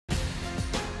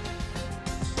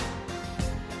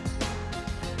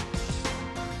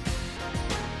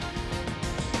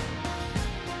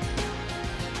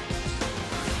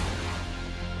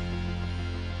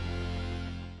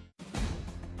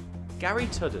Gary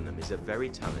Tuddenham is a very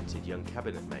talented young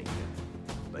cabinet maker,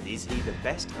 but is he the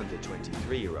best under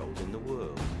 23-year-old in the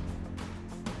world?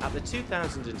 At the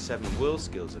 2007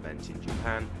 WorldSkills event in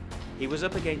Japan, he was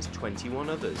up against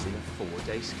 21 others in a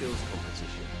 4-day skills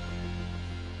competition.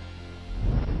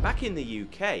 Back in the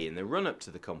UK, in the run-up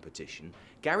to the competition,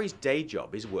 Gary's day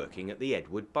job is working at the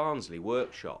Edward Barnsley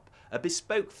workshop, a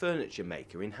bespoke furniture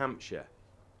maker in Hampshire.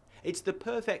 It's the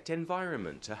perfect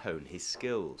environment to hone his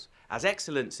skills, as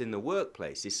excellence in the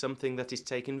workplace is something that is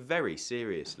taken very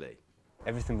seriously.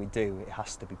 Everything we do, it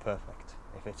has to be perfect.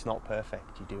 If it's not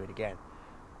perfect, you do it again.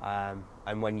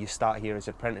 And when you start here as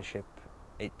an apprenticeship,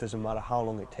 it doesn't matter how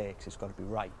long it takes, it's got to be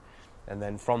right. And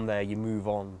then from there you move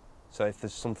on. So if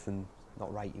there's something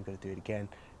not right, you've got to do it again.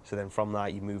 So then from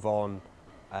that you move on,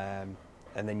 and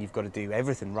then you've got to do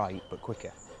everything right, but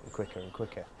quicker and quicker and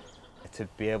quicker. To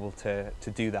be able to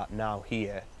do that now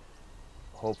here,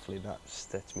 hopefully that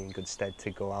sets me in good stead to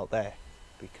go out there,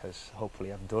 because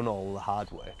hopefully I've done all the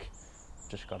hard work,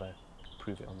 just got to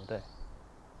prove it on the day.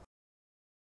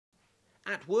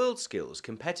 At WorldSkills,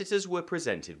 competitors were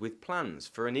presented with plans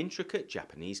for an intricate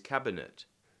Japanese cabinet.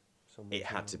 It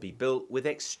had to be built with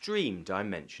extreme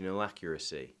dimensional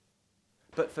accuracy.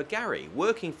 But for Gary,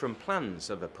 working from plans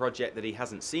of a project that he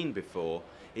hasn't seen before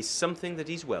is something that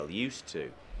he's well used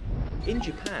to. In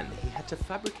Japan, he had to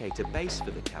fabricate a base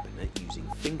for the cabinet using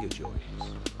finger joints.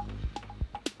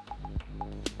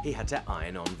 He had to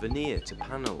iron on veneer to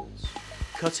panels,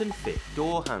 cut and fit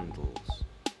door handles,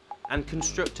 and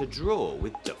construct a drawer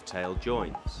with dovetail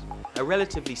joints. A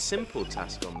relatively simple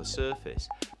task on the surface,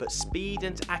 but speed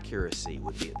and accuracy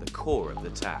would be at the core of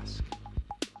the task.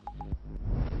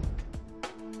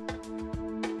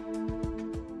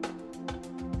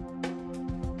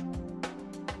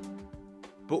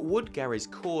 But would Gary's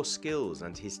core skills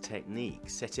and his technique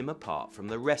set him apart from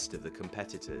the rest of the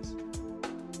competitors?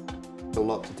 A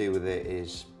lot to do with it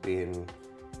is being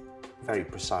very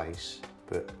precise,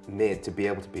 but to be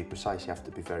able to be precise, you have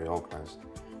to be very organised.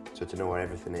 So to know where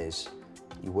everything is,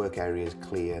 your work area is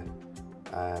clear,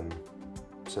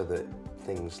 so that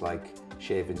things like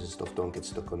shavings and stuff don't get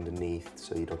stuck underneath,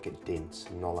 so you don't get dints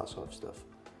and all that sort of stuff.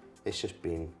 It's just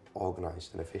being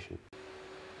organised and efficient.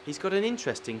 He's got an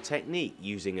interesting technique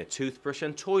using a toothbrush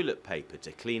and toilet paper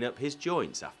to clean up his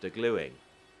joints after gluing.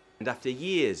 And after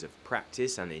years of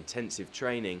practice and intensive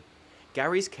training,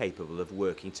 Gary's capable of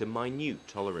working to minute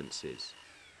tolerances.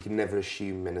 You can never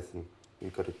assume anything.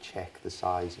 You've got to check the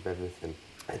size of everything.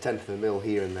 A tenth of a mil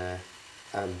here and there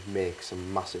makes a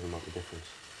massive amount of difference.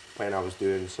 When I was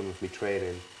doing some of my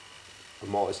training, a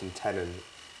mortise and tenon,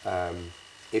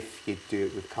 if you do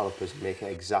it with calipers and make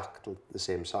it exactly the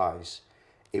same size,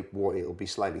 it'll be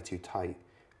slightly too tight,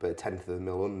 but a tenth of a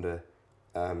mil under,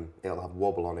 it'll have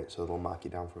wobble on it, so it'll mark you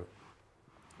down for it.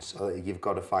 So you've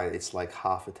got to find, it's like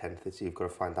half a tenth, so you've got to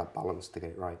find that balance to get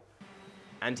it right.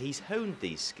 And he's honed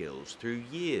these skills through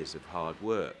years of hard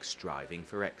work, striving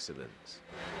for excellence.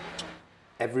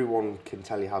 Everyone can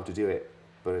tell you how to do it,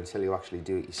 but until you actually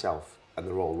do it yourself, and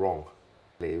they're all wrong,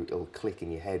 it'll click in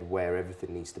your head where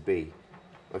everything needs to be.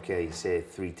 Okay, say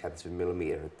 3/10 of a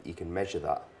millimetre, you can measure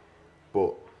that,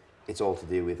 but it's all to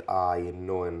do with eye and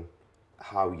knowing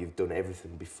how you've done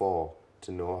everything before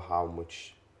to know how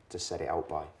much to set it out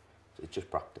by. So it's just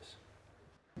practice.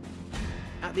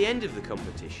 At the end of the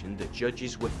competition, the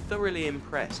judges were thoroughly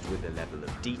impressed with the level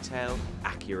of detail,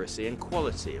 accuracy and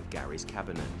quality of Gary's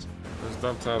cabinet. Those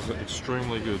dovetails are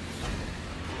extremely good.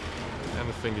 And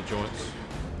the finger joints.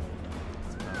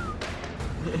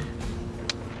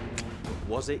 But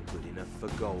was it good enough for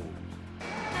gold?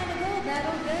 And the gold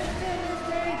medal goes to Mr.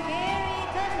 Gary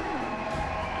Tuddenham,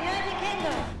 United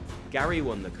Kingdom. Gary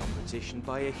won the competition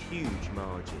by a huge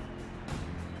margin.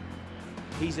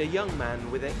 He's a young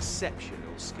man with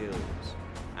exceptional skills,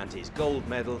 and his gold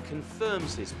medal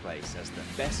confirms his place as the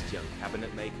best young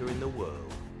cabinet maker in the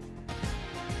world.